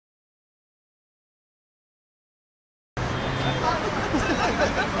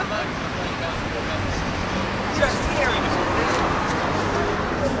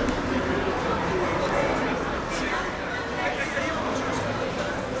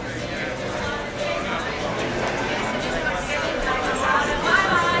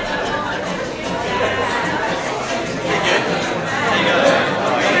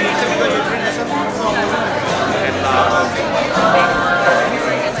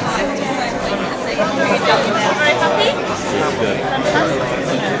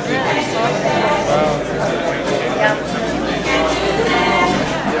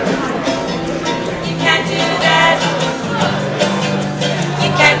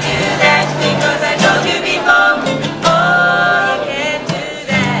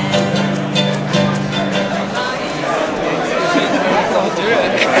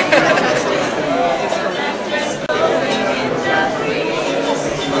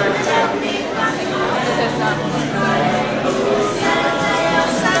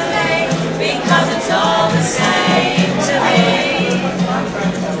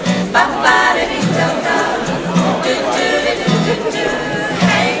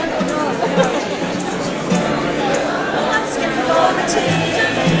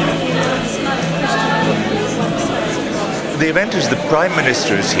event is the Prime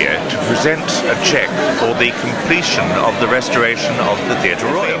Minister is here to present a cheque for the completion of the restoration of the Theatre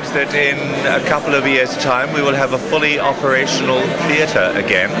Royal. It means that in a couple of years' time we will have a fully operational theatre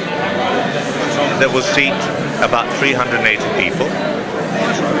again that will seat about 380 people,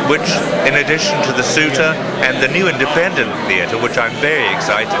 which, in addition to the Suter and the new independent theatre, which I'm very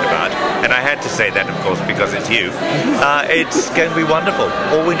excited about, and I had to say that, of course, because it's you, it's going to be wonderful.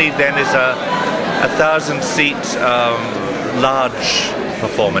 All we need then is a 1,000-seat large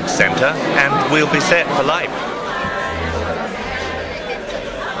performance centre, and we'll be set for life.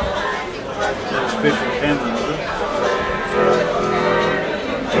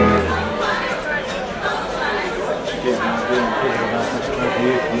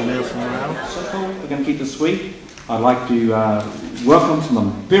 We're going to keep this sweet. I'd like to welcome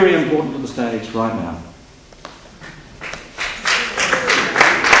someone very important to the stage right now.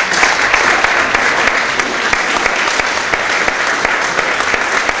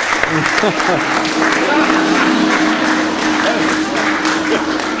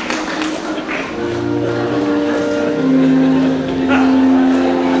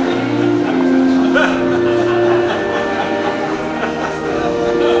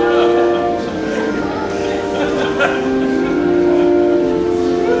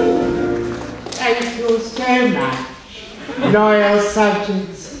 Thank you so much, loyal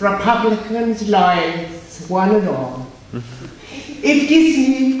subjects, Republicans, Loyalists, one and all. It gives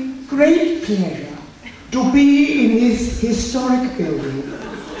me great pleasure to be in this historic building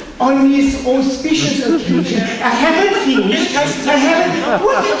on this auspicious occasion. I haven't finished. I haven't.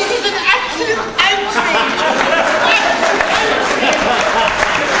 Well, this is an absolute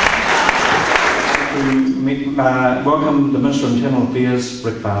outrage. Welcome the Minister of Internal Affairs,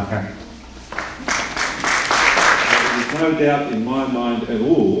 Rick Clarke. There's no doubt in my mind at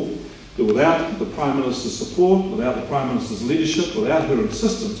all that without the Prime Minister's support, without the Prime Minister's leadership, without her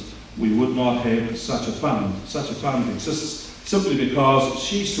insistence, we would not have such a fund. Such a fund exists simply because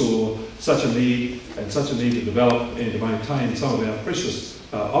she saw such a need and such a need to develop and to maintain some of our precious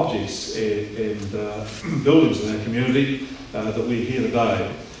objects and buildings in our community that we're here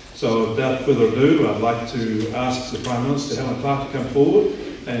today. So without further ado, I'd like to ask the Prime Minister, Helen Clarke, to come forward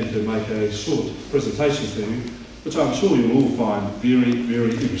and to make a short presentation to you, which I'm sure you'll all find very,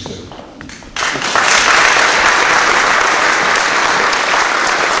 very interesting.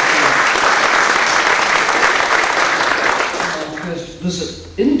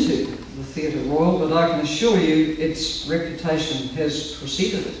 Visit into the Theatre Royal, but I can assure you its reputation has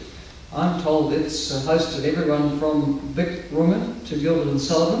preceded it. I'm told it's hosted everyone from Vic Runga to Gilbert and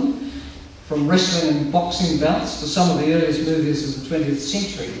Sullivan, from wrestling and boxing bouts to some of the earliest movies of the 20th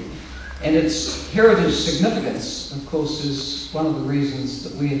century. And its heritage significance, of course, is one of the reasons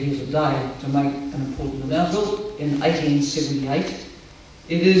that we are here today to make an important announcement. Built in 1878,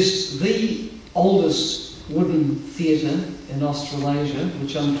 it is the oldest wooden theatre in Australasia,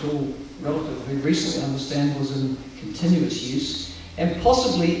 which until relatively recently, I understand, was in continuous use, and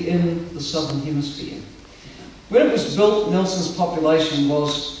possibly in the Southern Hemisphere. When it was built, Nelson's population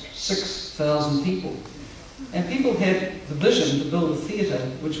was 6,000 people, and people had the vision to build a theatre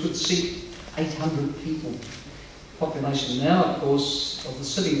which would seat 800 people. Population now, of course, of the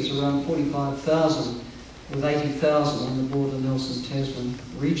city is around 45,000, with 80,000 in the broader Nelson-Tasman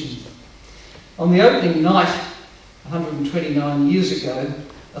region. On the opening night, 129 years ago,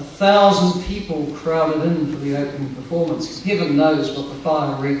 1,000 people crowded in for the opening performance. Heaven knows what the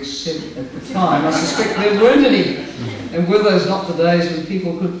fire regs said at the time. I suspect there weren't any. And were those not the days when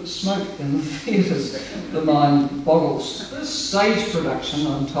people could smoke in the theatres? The mind boggles. This stage production,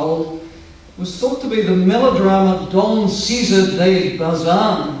 I'm told, was thought to be the melodrama Don Cesar de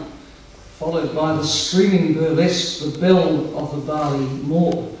Bazan, followed by the screaming burlesque The Belle of the Barley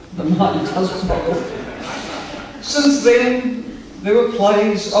Moor. The mind does boggle. Since then, there were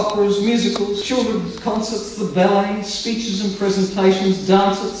plays, operas, musicals, children's concerts, the ballet, speeches and presentations,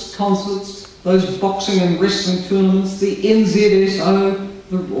 dances, concerts, those boxing and wrestling tournaments, the NZSO,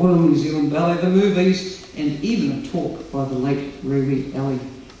 the Royal New Zealand Ballet, the movies, and even a talk by the late Ruby Alley.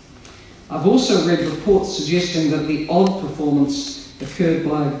 I've also read reports suggesting that the odd performance occurred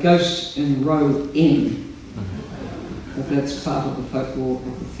by a ghost in row N. But that's part of the folklore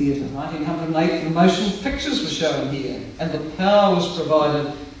of the theatre. 1908, the motion pictures were shown here, and the power was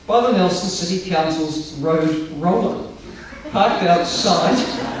provided by the Nelson City Council's road roller, parked outside,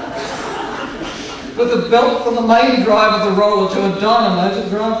 with a belt from the main drive of the roller to a dynamo to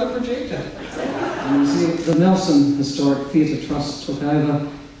drive the projector. And the Nelson Historic Theatre Trust took over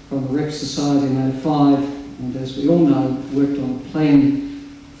from the Rep Society in 2005, and as we all know, worked on a plan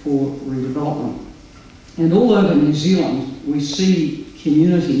for redevelopment. And all over New Zealand, we see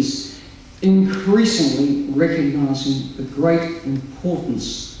communities increasingly recognising the great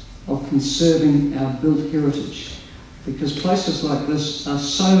importance of conserving our built heritage, because places like this are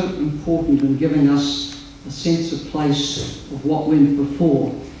so important in giving us a sense of place of what went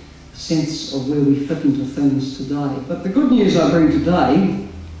before, a sense of where we fit into things today. But the good news I bring today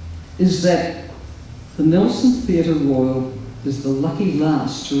is that the Nelson Theatre Royal is the lucky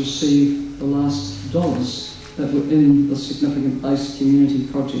last to receive the last dollars that were in the Significant Base Community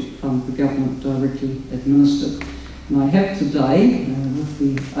Project Fund the government directly administered. And I have today, with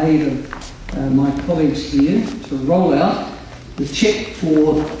the aid of my colleagues here, to roll out the cheque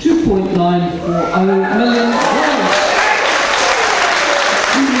for $2.940 million.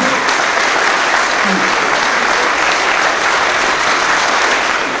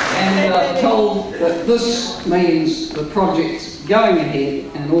 And told that this means the project's going ahead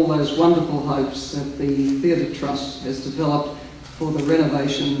and all those wonderful hopes that the Theatre Trust has developed for the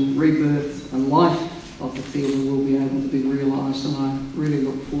renovation, rebirth and life of the theatre will be able to be realised, and I really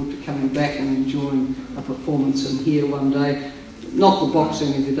look forward to coming back and enjoying a performance in here one day. Not the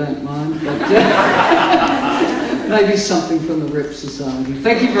boxing, if you don't mind, but maybe something from the Rep Society.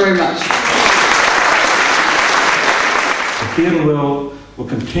 Thank you very much. The Theatre Royal will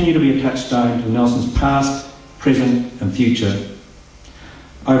continue to be a touchstone to Nelson's past, present and future.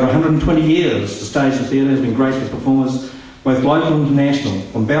 Over 120 years, the stage of theatre has been graced with performers both local and international,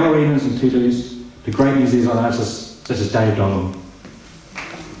 from ballerinas and tutus to great New Zealand artists such as Dave Dobbyn.